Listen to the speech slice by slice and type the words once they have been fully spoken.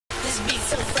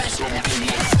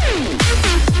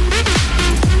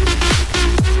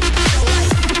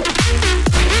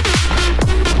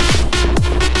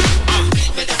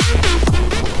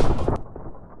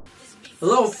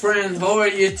Hello friend, how are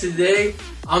you today?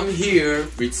 I'm here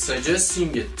with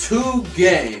suggesting a 2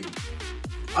 game.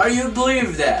 Are you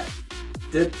believe that?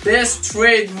 The best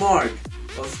trademark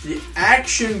of the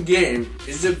action game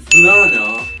is a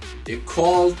banana they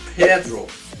called Pedro.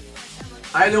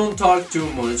 I don't talk too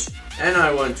much and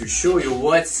I want to show you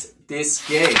what's this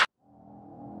game.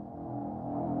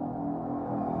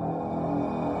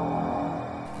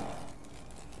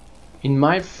 In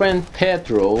my Friend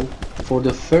Pedro, for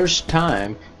the first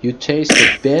time you taste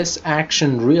the best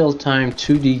action real-time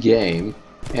 2D game,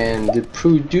 and the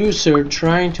producer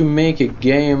trying to make a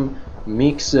game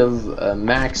mix of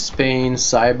Max Payne,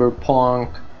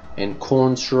 Cyberpunk and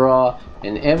Contra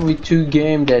and every 2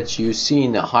 game that you see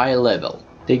in a high level.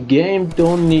 The game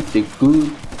don't need the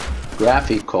good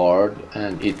graphic card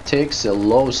and it takes a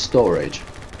low storage.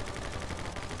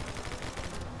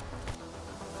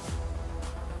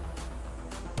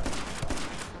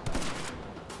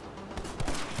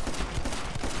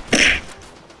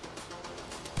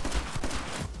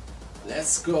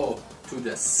 Let's go to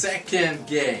the second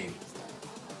game.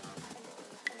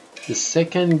 The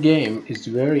second game is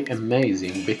very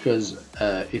amazing because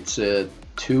it's a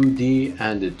 2D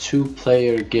and a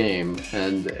 2-player game,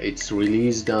 and it's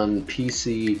released on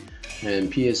PC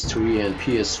and PS3 and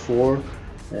PS4,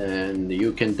 and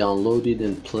you can download it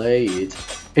and play it.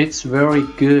 It's very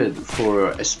good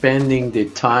for spending the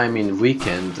time in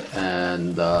weekend,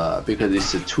 and because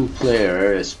it's a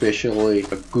 2-player, especially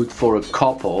good for a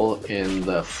couple,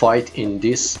 and fight in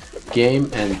this game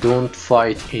and don't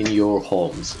fight in your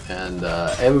homes. And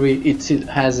it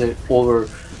has over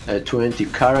 20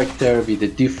 character with a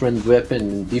different weapon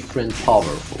and different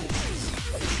powerful.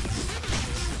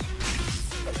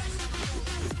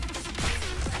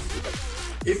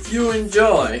 If you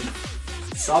enjoy,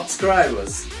 subscribe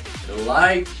us,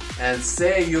 like and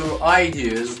say your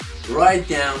ideas right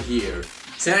down here.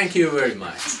 Thank you very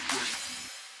much.